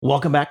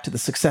Welcome back to the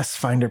Success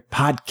Finder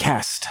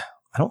podcast.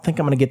 I don't think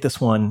I'm going to get this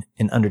one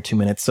in under 2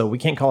 minutes, so we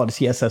can't call it a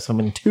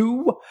TSFP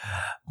 2,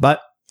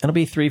 but it'll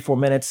be 3-4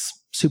 minutes,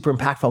 super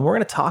impactful. And we're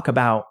going to talk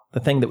about the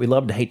thing that we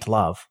love to hate to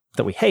love,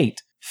 that we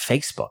hate,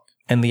 Facebook,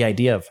 and the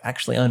idea of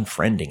actually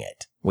unfriending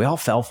it. We all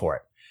fell for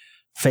it.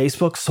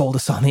 Facebook sold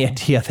us on the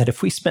idea that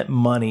if we spent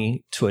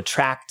money to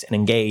attract and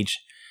engage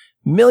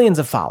millions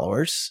of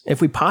followers, if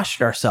we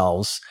postured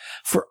ourselves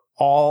for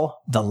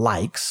all the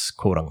likes,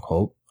 quote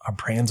unquote, our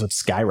brands would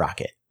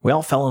skyrocket. We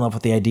all fell in love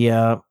with the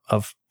idea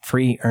of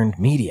free earned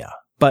media.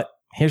 But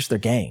here's their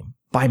game.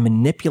 By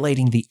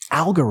manipulating the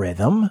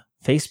algorithm,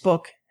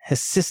 Facebook has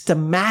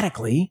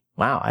systematically,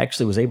 wow, I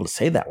actually was able to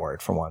say that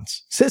word for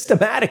once,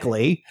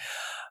 systematically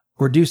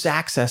reduced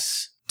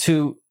access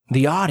to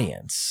the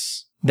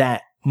audience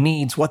that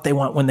needs what they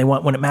want when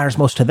it matters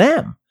most to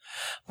them.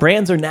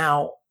 Brands are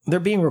now, they're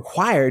being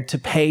required to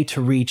pay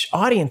to reach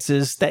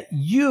audiences that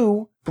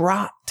you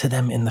brought to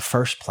them in the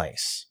first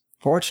place.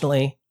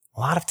 Fortunately, a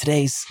lot of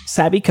today's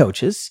savvy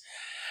coaches,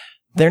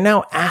 they're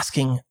now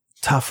asking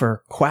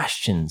tougher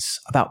questions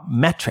about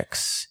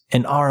metrics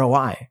and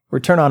ROI,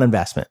 return on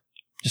investment,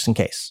 just in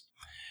case.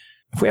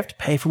 If we have to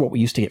pay for what we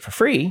used to get for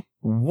free,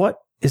 what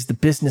is the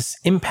business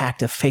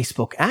impact of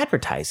Facebook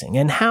advertising?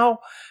 And how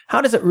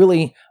does it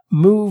really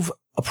move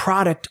a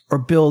product or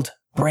build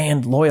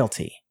brand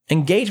loyalty?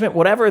 Engagement,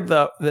 whatever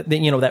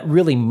that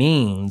really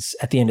means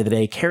at the end of the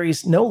day,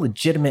 carries no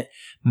legitimate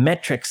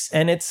metrics,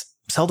 and it's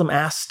seldom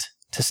asked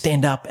to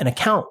stand up and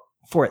account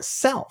for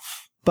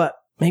itself. But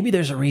maybe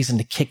there's a reason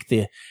to kick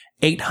the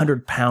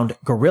 800-pound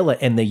gorilla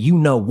in the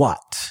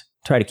you-know-what.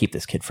 Try to keep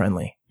this kid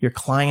friendly. Your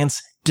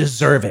clients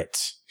deserve it.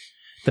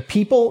 The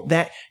people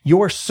that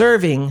you're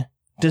serving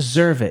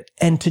deserve it.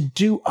 And to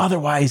do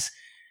otherwise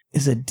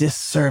is a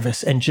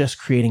disservice and just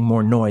creating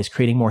more noise,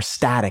 creating more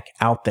static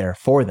out there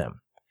for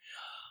them.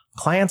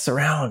 Clients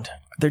around,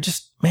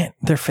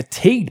 they're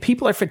fatigued.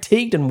 People are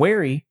fatigued and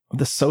wary of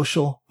the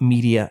social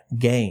media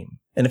game.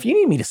 And if you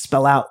need me to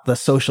spell out the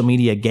social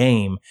media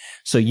game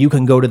so you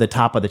can go to the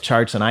top of the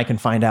charts and I can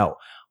find out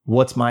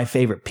what's my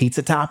favorite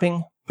pizza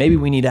topping, maybe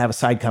we need to have a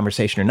side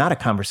conversation or not a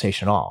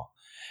conversation at all.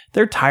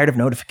 They're tired of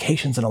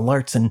notifications and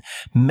alerts and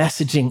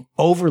messaging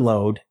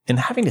overload and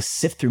having to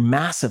sift through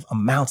massive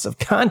amounts of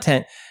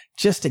content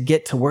just to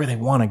get to where they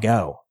want to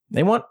go.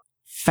 They want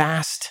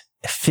fast,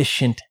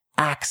 efficient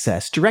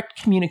access, direct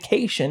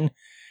communication,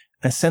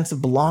 and a sense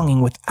of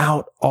belonging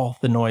without all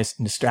the noise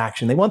and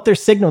distraction. They want their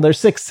signal, their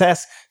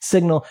success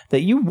signal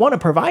that you want to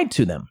provide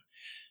to them.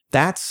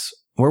 That's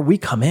where we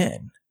come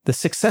in. The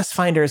Success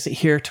Finder is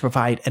here to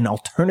provide an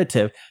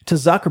alternative to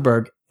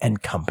Zuckerberg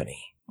and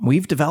company.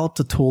 We've developed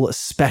a tool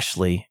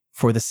especially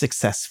for the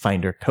Success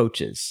Finder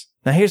coaches.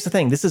 Now, here's the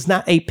thing. This is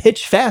not a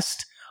pitch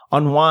fest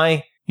on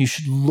why you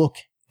should look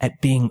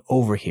at being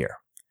over here.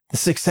 The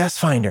Success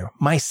Finder,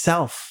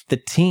 myself, the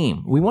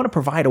team, we want to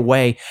provide a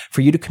way for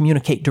you to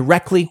communicate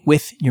directly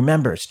with your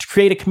members, to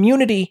create a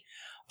community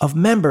of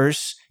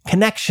members,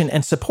 connection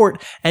and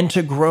support, and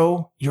to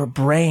grow your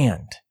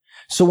brand.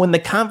 So when the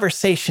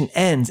conversation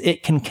ends,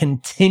 it can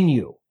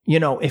continue. You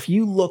know, if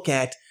you look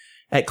at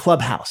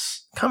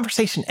Clubhouse,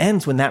 conversation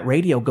ends when that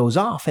radio goes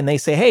off and they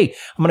say, hey,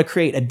 I'm going to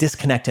create a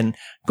disconnect and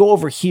go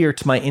over here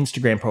to my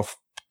Instagram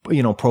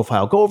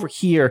profile, go over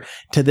here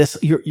to this.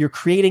 You're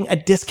creating a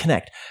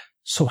disconnect.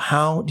 So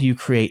how do you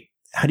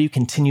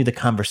continue the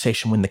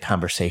conversation when the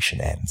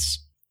conversation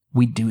ends?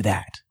 We do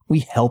that. We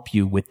help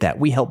you with that.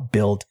 We help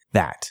build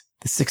that.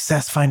 The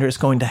Success Finder is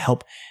going to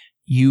help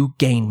you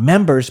gain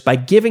members by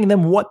giving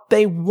them what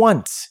they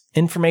want,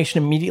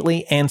 information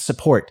immediately and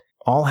support,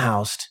 all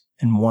housed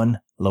in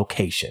one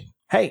location.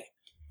 Hey,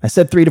 I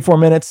said 3 to 4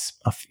 minutes.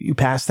 A few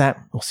past that.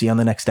 We'll see you on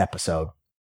the next episode.